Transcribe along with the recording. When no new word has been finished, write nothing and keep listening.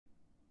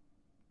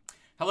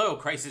Hello,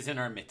 Christ is in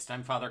our midst.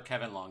 I'm Father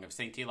Kevin Long of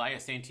St.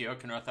 Elias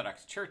Antiochian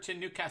Orthodox Church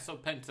in Newcastle,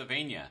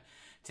 Pennsylvania.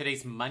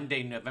 Today's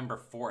Monday, November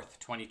 4th,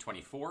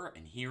 2024,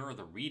 and here are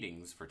the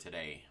readings for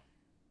today.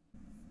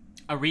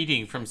 A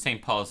reading from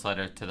St. Paul's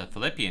letter to the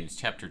Philippians,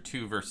 chapter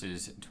 2,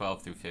 verses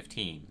 12 through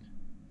 15.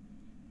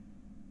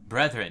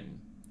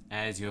 Brethren,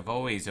 as you have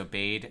always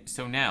obeyed,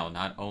 so now,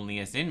 not only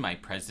as in my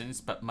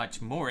presence, but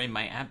much more in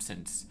my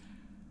absence,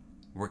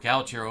 work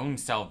out your own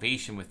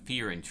salvation with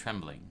fear and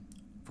trembling.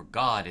 For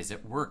God is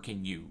at work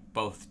in you,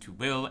 both to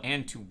will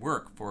and to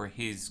work for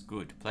his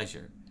good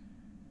pleasure.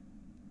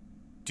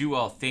 Do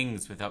all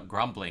things without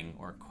grumbling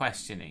or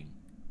questioning,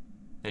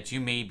 that you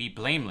may be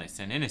blameless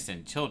and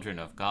innocent children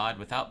of God,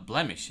 without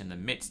blemish in the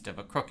midst of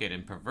a crooked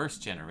and perverse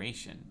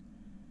generation,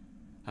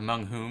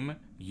 among whom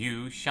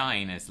you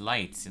shine as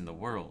lights in the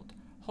world,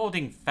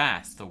 holding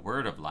fast the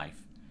word of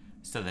life,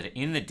 so that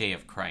in the day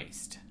of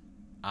Christ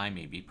I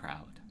may be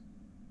proud.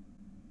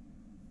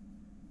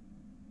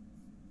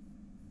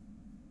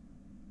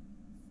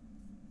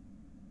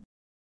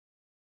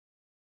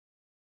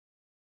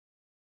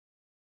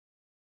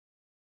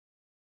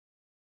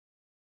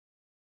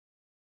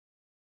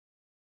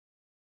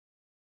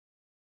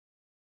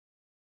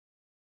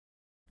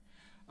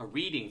 A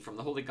reading from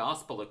the Holy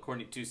Gospel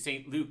according to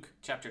St. Luke,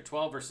 chapter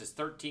 12, verses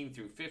 13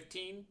 through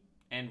 15,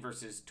 and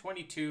verses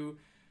 22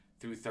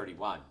 through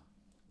 31.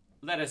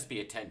 Let us be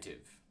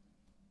attentive.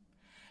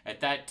 At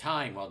that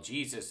time, while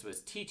Jesus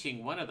was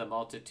teaching, one of the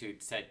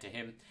multitude said to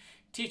him,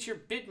 Teacher,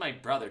 bid my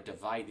brother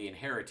divide the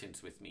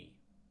inheritance with me.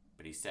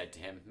 But he said to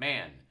him,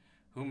 Man,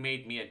 who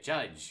made me a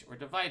judge or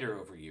divider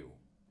over you?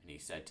 And he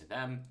said to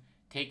them,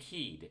 Take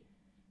heed,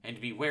 and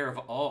beware of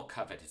all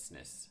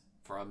covetousness.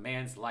 For a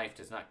man's life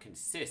does not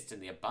consist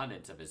in the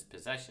abundance of his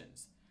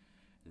possessions.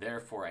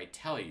 Therefore I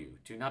tell you,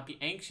 do not be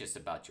anxious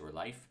about your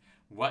life,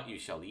 what you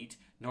shall eat,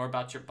 nor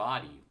about your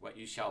body, what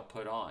you shall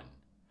put on.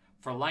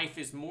 For life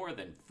is more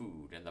than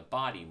food, and the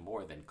body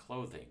more than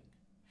clothing.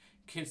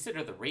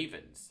 Consider the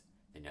ravens.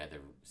 They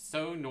neither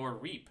sow nor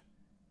reap.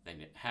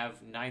 They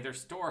have neither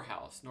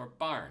storehouse nor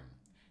barn,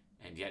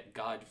 and yet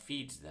God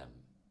feeds them.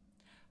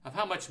 Of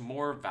how much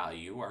more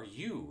value are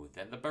you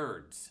than the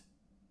birds?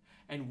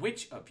 And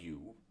which of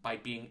you, by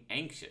being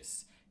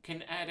anxious,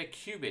 can add a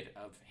cubit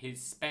of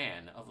his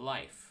span of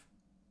life?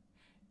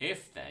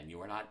 If then you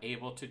are not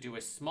able to do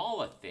as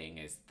small a thing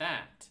as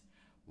that,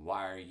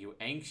 why are you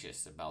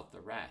anxious about the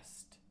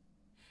rest?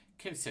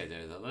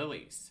 Consider the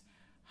lilies,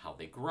 how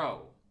they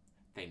grow.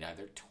 They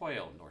neither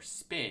toil nor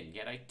spin,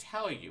 yet I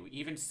tell you,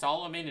 even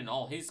Solomon in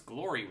all his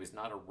glory was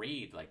not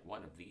arrayed like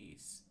one of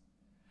these.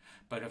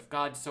 But if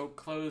God so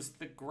clothes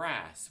the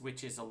grass,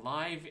 which is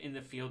alive in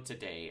the field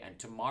today, and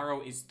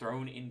tomorrow is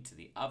thrown into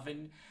the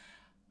oven,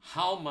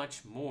 how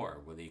much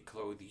more will he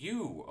clothe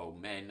you, O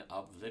men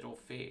of little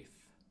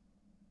faith?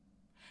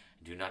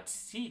 Do not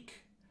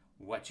seek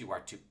what you are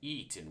to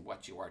eat and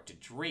what you are to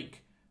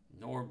drink,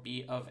 nor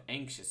be of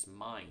anxious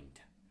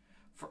mind.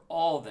 For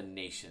all the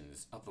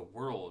nations of the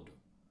world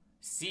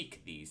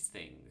seek these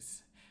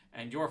things,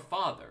 and your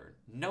Father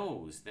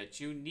knows that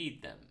you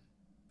need them.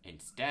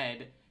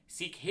 Instead,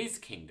 seek his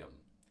kingdom,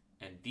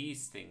 and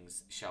these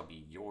things shall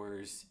be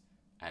yours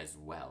as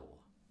well.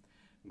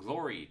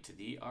 Glory to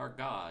thee, our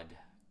God.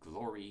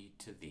 Glory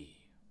to thee.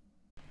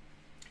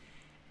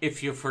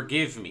 If you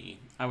forgive me,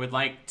 I would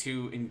like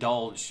to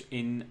indulge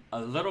in a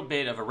little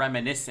bit of a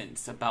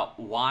reminiscence about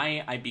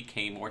why I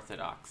became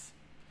Orthodox.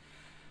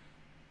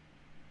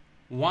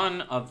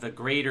 One of the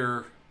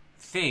greater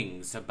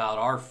things about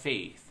our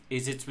faith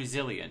is its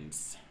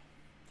resilience.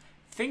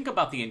 Think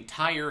about the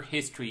entire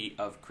history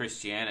of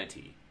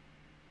Christianity.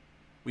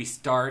 We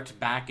start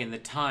back in the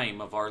time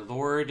of our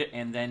Lord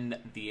and then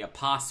the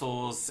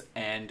apostles,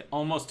 and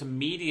almost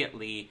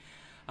immediately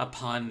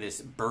upon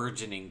this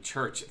burgeoning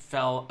church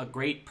fell a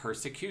great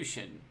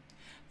persecution.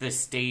 The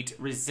state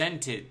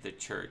resented the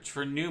church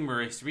for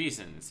numerous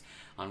reasons.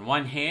 On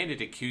one hand,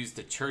 it accused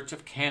the church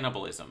of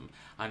cannibalism.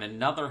 On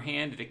another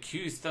hand, it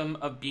accused them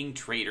of being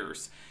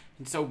traitors.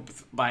 And so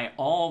by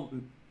all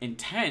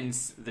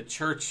intents, the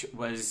church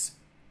was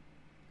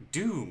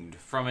doomed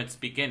from its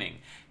beginning,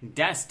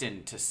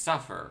 destined to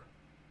suffer,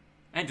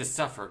 and to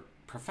suffer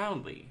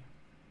profoundly.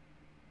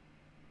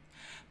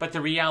 But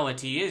the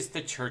reality is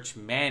the church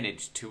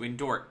managed to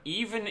endure.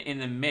 Even in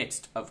the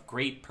midst of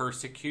great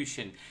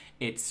persecution,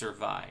 it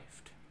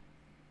survived.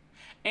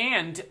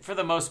 And, for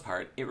the most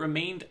part, it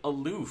remained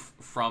aloof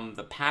from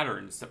the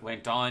patterns that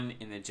went on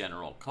in the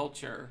general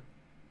culture.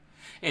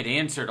 It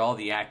answered all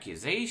the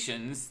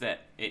accusations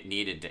that it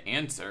needed to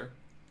answer.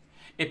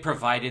 It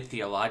provided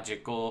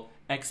theological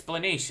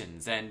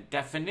explanations and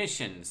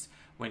definitions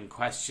when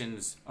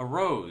questions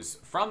arose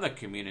from the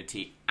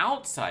community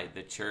outside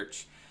the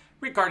church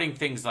regarding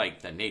things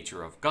like the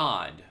nature of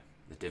God,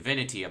 the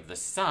divinity of the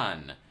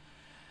Son,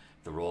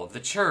 the role of the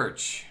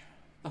church,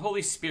 the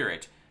Holy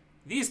Spirit.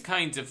 These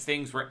kinds of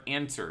things were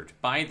answered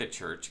by the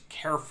church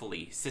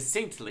carefully,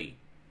 succinctly,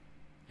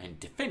 and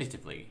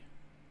definitively.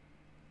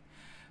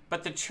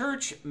 But the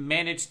church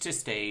managed to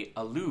stay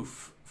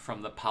aloof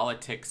from the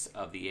politics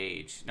of the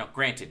age. Now,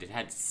 granted, it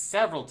had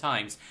several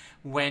times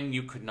when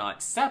you could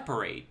not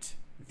separate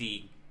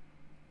the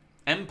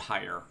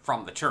empire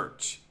from the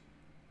church.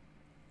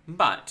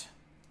 But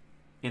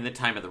in the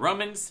time of the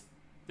Romans,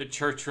 the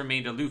church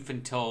remained aloof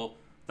until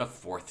the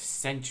 4th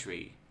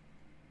century.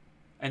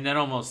 And then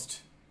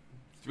almost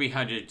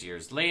 300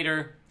 years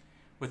later,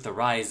 with the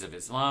rise of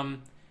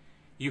Islam,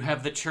 you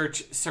have the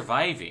church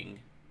surviving,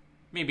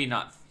 maybe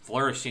not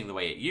flourishing the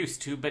way it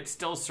used to, but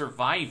still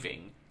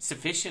surviving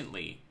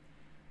sufficiently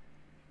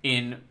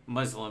in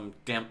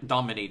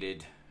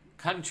Muslim-dominated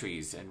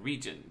countries and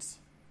regions.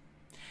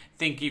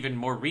 Think even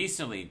more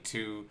recently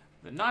to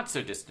the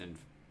not-so-distant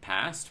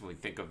past, when we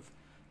think of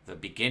the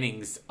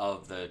beginnings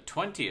of the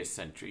 20th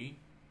century,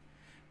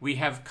 we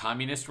have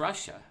communist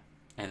Russia,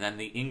 and then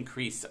the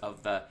increase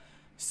of the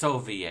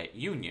Soviet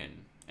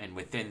Union. And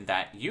within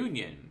that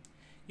union,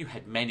 you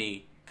had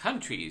many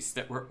countries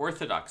that were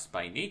Orthodox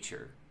by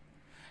nature.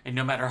 And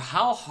no matter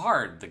how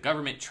hard the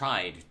government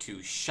tried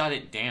to shut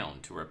it down,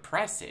 to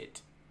repress it,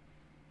 it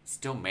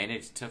still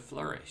managed to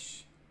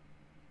flourish.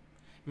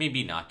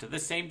 Maybe not to the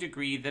same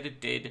degree that it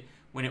did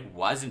when it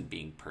wasn't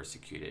being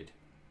persecuted,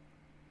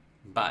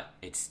 but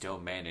it still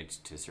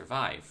managed to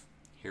survive.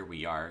 Here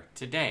we are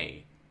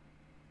today.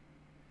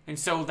 And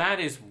so that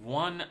is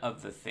one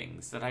of the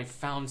things that I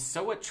found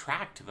so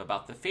attractive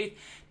about the faith,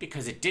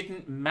 because it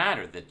didn't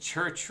matter. The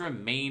church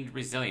remained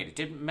resilient. It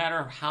didn't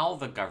matter how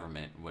the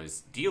government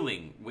was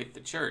dealing with the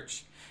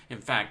church. In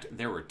fact,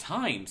 there were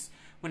times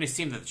when it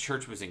seemed that the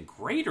church was in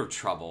greater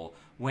trouble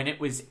when it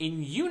was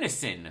in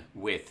unison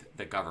with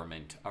the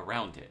government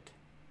around it.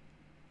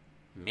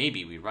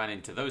 Maybe we run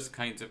into those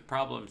kinds of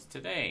problems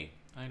today.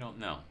 I don't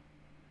know.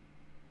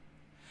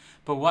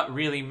 But what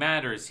really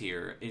matters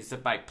here is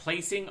that by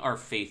placing our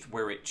faith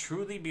where it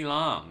truly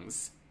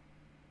belongs,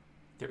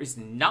 there is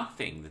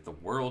nothing that the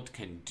world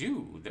can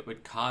do that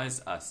would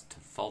cause us to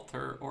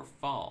falter or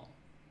fall.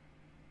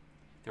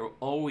 There will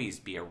always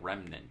be a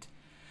remnant,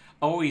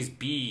 always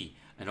be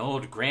an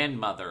old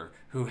grandmother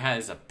who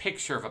has a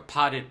picture of a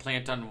potted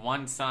plant on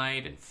one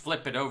side, and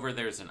flip it over,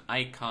 there's an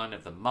icon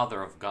of the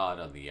Mother of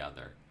God on the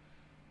other.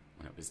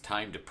 When it was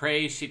time to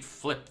pray, she'd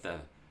flip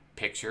the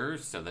picture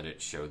so that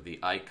it showed the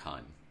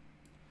icon.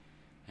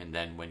 And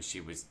then when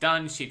she was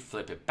done, she'd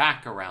flip it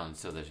back around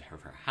so that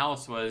her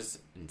house was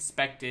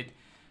inspected.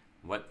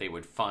 What they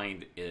would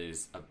find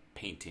is a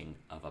painting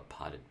of a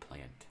potted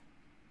plant.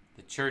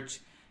 The church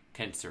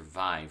can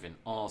survive in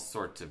all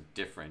sorts of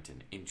different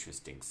and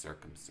interesting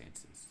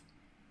circumstances.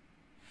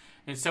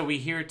 And so we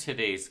hear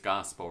today's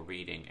gospel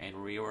reading,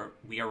 and we are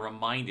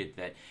reminded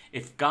that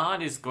if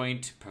God is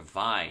going to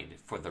provide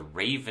for the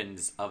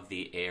ravens of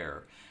the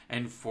air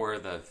and for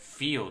the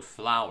field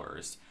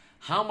flowers,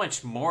 how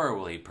much more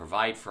will he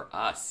provide for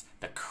us,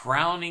 the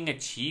crowning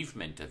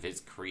achievement of his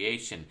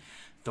creation,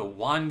 the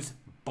ones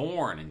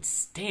born and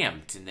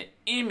stamped in the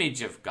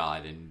image of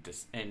God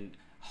and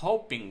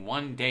hoping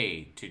one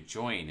day to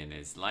join in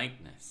his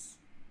likeness?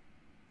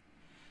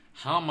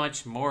 How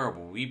much more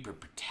will we be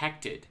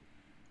protected,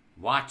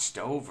 watched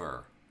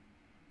over,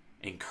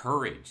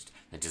 encouraged?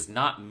 That does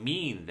not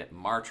mean that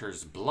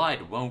martyrs'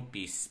 blood won't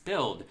be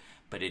spilled,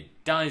 but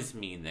it does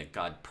mean that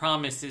God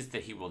promises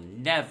that he will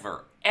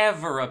never,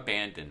 ever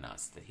abandon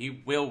us, that he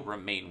will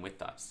remain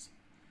with us.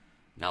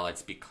 Now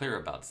let's be clear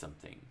about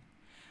something.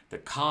 The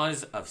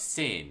cause of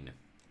sin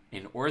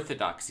in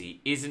orthodoxy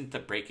isn't the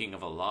breaking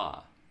of a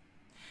law.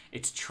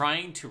 It's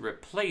trying to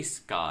replace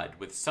God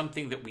with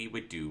something that we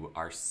would do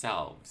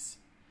ourselves.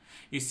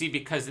 You see,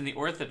 because in the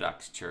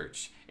Orthodox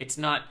Church, it's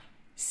not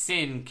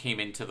sin came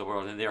into the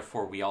world and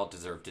therefore we all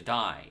deserve to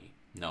die.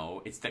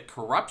 No, it's that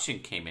corruption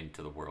came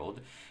into the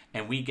world,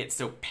 and we get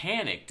so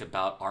panicked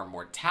about our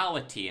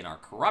mortality and our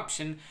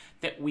corruption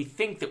that we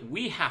think that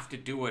we have to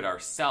do it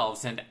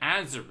ourselves, and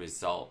as a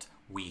result,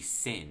 we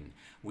sin.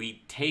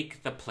 We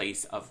take the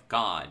place of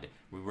God,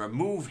 we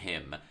remove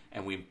him,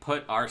 and we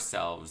put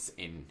ourselves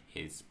in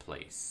his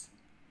place.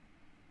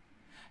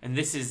 And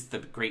this is the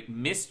great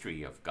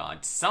mystery of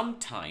God.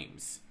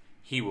 Sometimes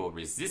he will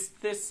resist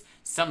this,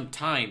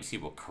 sometimes he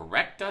will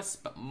correct us,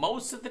 but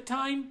most of the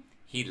time,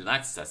 he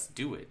lets us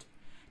do it,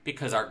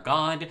 because our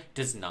God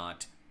does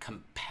not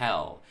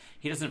compel.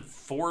 He doesn't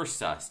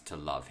force us to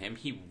love him.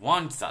 He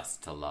wants us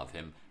to love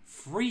him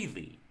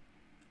freely,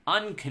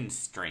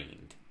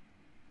 unconstrained.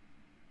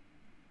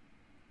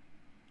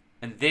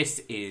 And this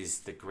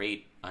is the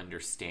great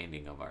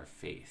understanding of our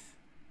faith.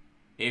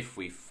 If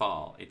we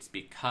fall, it's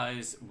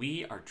because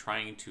we are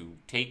trying to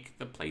take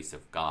the place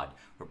of God.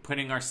 We're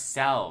putting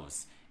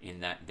ourselves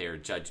in their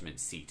judgment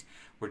seat.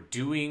 We're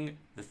doing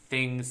the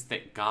things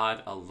that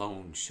God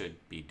alone should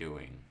be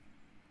doing.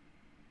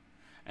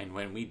 And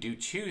when we do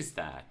choose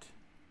that,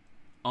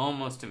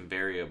 almost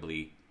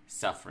invariably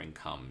suffering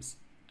comes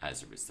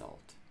as a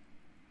result.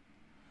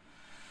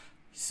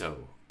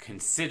 So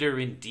consider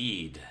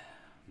indeed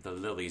the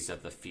lilies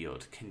of the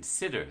field.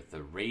 Consider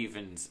the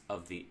ravens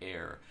of the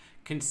air.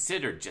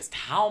 Consider just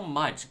how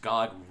much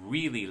God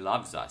really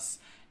loves us.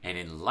 And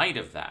in light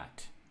of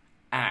that,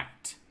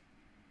 act.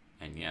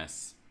 And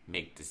yes,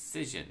 make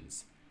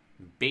decisions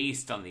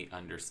based on the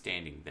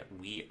understanding that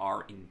we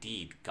are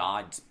indeed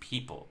God's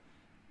people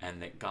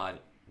and that God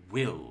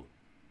will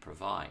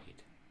provide.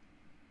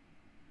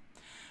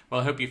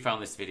 Well, I hope you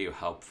found this video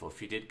helpful.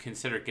 If you did,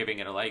 consider giving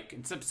it a like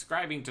and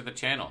subscribing to the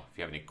channel. If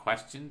you have any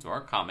questions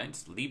or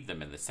comments, leave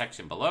them in the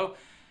section below,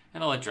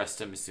 and I'll address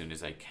them as soon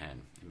as I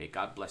can. And may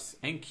God bless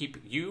and keep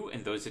you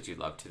and those that you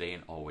love today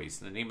and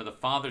always. In the name of the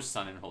Father,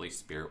 Son, and Holy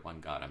Spirit,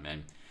 one God.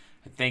 Amen.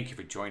 And thank you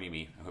for joining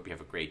me. I hope you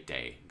have a great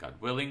day. God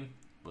willing,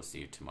 we'll see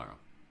you tomorrow.